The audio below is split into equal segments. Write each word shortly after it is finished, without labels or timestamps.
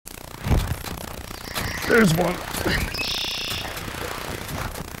There's one.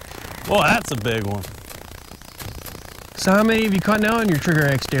 Well, that's a big one. So how many have you caught now on your Trigger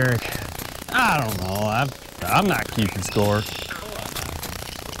X, Derek? I don't know. I'm not keeping score.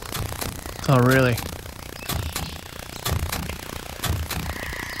 Oh, really?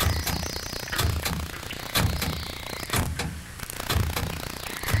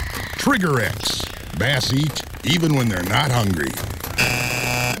 Trigger X. Bass eat even when they're not hungry.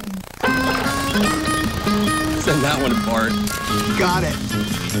 Send that one apart. Got it.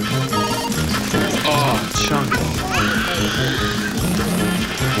 Oh, chunk.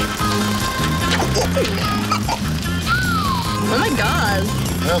 Oh my God.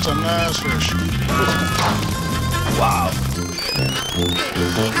 That's a nice fish. Wow.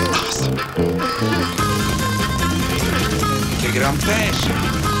 Take it on fish.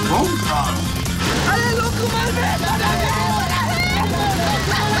 Home problem.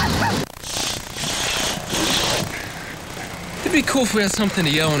 It'd be cool if we had something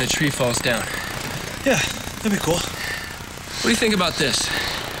to yell when a tree falls down. Yeah, that'd be cool. What do you think about this?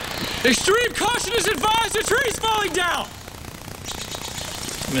 Extreme caution is advised, the tree's falling down!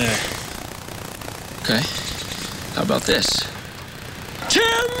 Meh. Okay. How about this? Timber!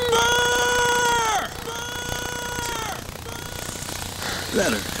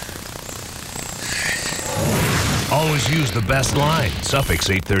 Better. Always use the best line, suffix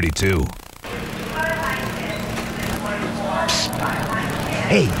 832.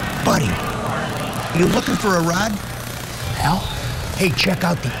 Hey, buddy. You looking for a rod? Hell? Hey, check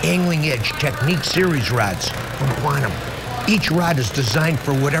out the Angling Edge Technique Series rods from Quantum. Each rod is designed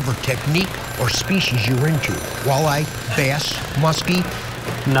for whatever technique or species you're into. Walleye, bass, muskie.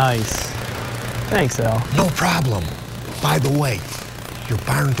 Nice. Thanks, Al. No problem. By the way, your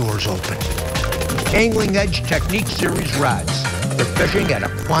barn door's open. Angling Edge Technique Series rods. They're fishing at a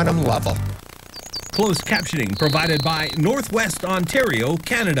quantum level. Closed captioning provided by Northwest Ontario,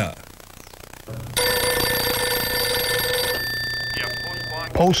 Canada.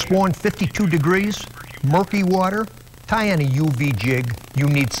 Post-spawn 52 degrees, murky water. Tie in a UV jig. You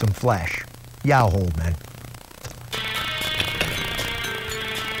need some flash. Yahoo, man.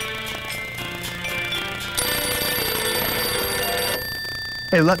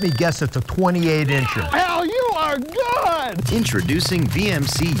 Hey, let me guess, it's a 28-incher. Al, you are good! Introducing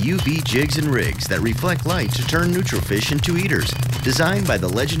VMC UV jigs and rigs that reflect light to turn neutral fish into eaters. Designed by the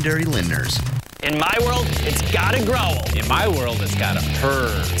legendary Lindners. In my world, it's gotta growl. In my world, it's gotta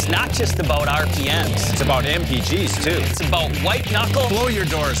purr. It's not just about RPMs. It's about MPGs, too. It's about white knuckle. Blow your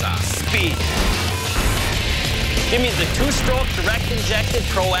doors off. Speed. Give me the 2-stroke direct injected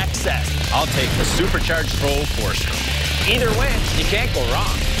Pro XS. I'll take the supercharged Pro 4-stroke. Either way, you can't go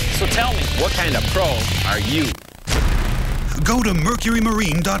wrong. So tell me, what kind of pro are you? Go to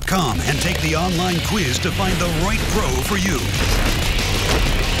mercurymarine.com and take the online quiz to find the right pro for you.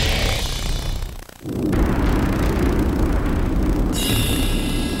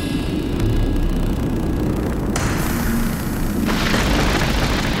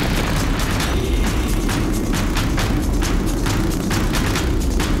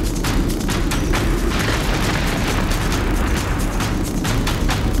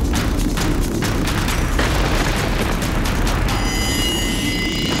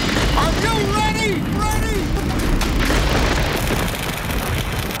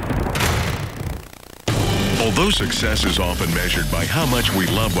 Although success is often measured by how much we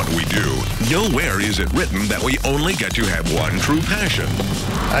love what we do, nowhere is it written that we only get to have one true passion.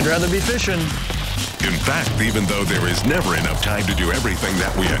 I'd rather be fishing. In fact, even though there is never enough time to do everything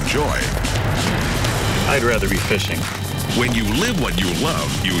that we enjoy, I'd rather be fishing. When you live what you love,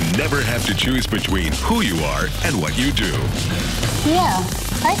 you never have to choose between who you are and what you do. Yeah,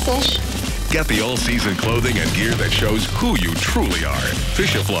 I fish. Get the all-season clothing and gear that shows who you truly are.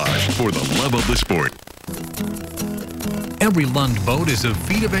 Fish-a-flage for the love of the sport. Every Lund boat is a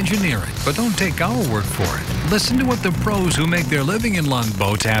feat of engineering, but don't take our word for it. Listen to what the pros who make their living in Lund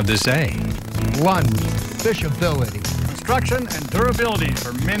boats have to say. Lund, fishability. Construction and durability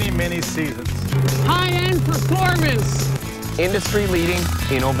for many, many seasons. High-end performance. Industry-leading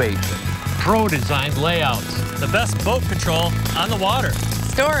innovation. Pro-designed layouts. The best boat control on the water.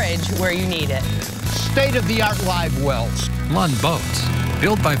 Storage where you need it. State-of-the-art live wells. Lund boats,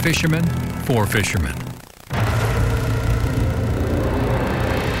 built by fishermen for fishermen.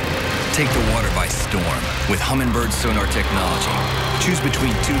 Take the water by storm with Humminbird sonar technology. Choose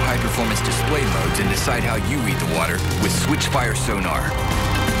between 2 high-performance display modes and decide how you read the water with Switchfire sonar.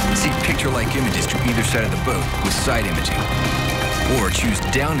 See picture-like images to either side of the boat with side imaging. Or choose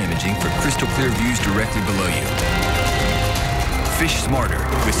down imaging for crystal clear views directly below you. Fish smarter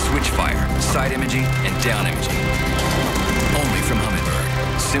with switch fire, side imaging, and down imaging. Only from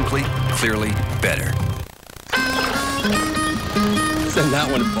Humminbird. Simply, clearly, better. Send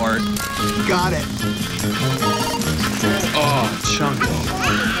that one apart. Got it. Oh, chunky.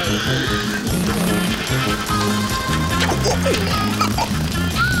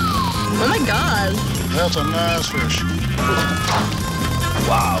 Oh my God. That's a nice fish.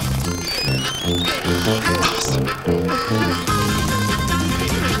 Wow.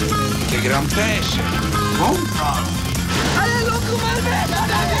 Take it on fish.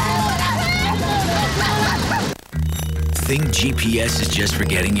 Think GPS is just for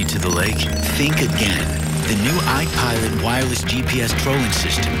getting you to the lake? Think again. The new iPilot wireless GPS trolling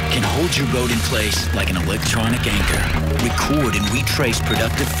system can hold your boat in place like an electronic anchor, record and retrace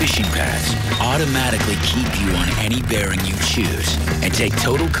productive fishing paths, automatically keep you on any bearing you choose, and take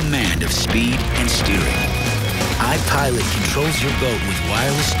total command of speed and steering. iPilot controls your boat with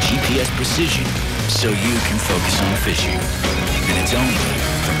wireless GPS precision so you can focus on fishing. And it's only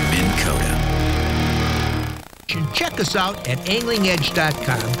from Minn Kota. Check us out at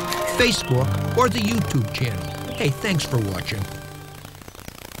anglingedge.com, Facebook, or the YouTube channel. Hey, thanks for watching.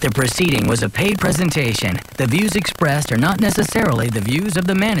 The proceeding was a paid presentation. The views expressed are not necessarily the views of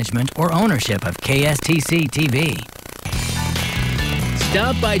the management or ownership of KSTC-TV.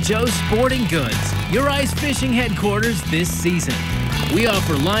 Stop by Joe's Sporting Goods, your ice fishing headquarters this season. We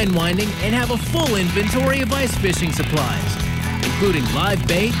offer line winding and have a full inventory of ice fishing supplies, including live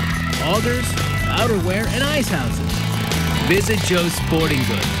bait, augers, outerwear, and ice houses. Visit Joe's Sporting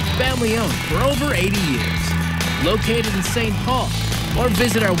Goods, family owned for over 80 years. Located in St. Paul, or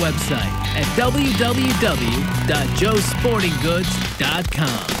visit our website at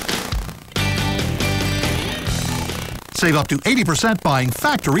www.joesportinggoods.com. Save up to 80% buying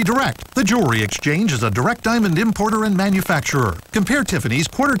factory direct. The Jewelry Exchange is a direct diamond importer and manufacturer. Compare Tiffany's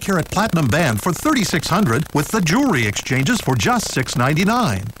quarter carat platinum band for $3,600 with the Jewelry Exchanges for just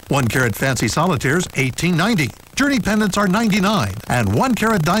 $699. 1 carat fancy solitaires $18.90. Journey pendants are $99, and 1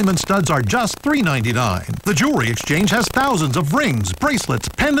 carat diamond studs are just $399. The Jewelry Exchange has thousands of rings, bracelets,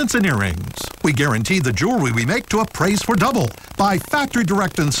 pendants, and earrings. We guarantee the jewelry we make to appraise for double. Buy factory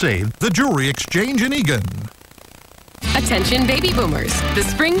direct and save. The Jewelry Exchange in Eagan. Attention baby boomers. The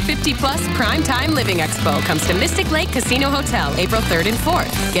Spring 50 Plus Primetime Living Expo comes to Mystic Lake Casino Hotel April 3rd and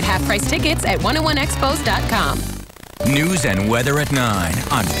 4th. Get half-price tickets at 101expos.com. News and weather at 9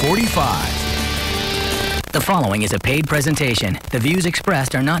 on 45. The following is a paid presentation. The views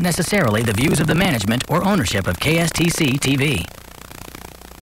expressed are not necessarily the views of the management or ownership of KSTC-TV.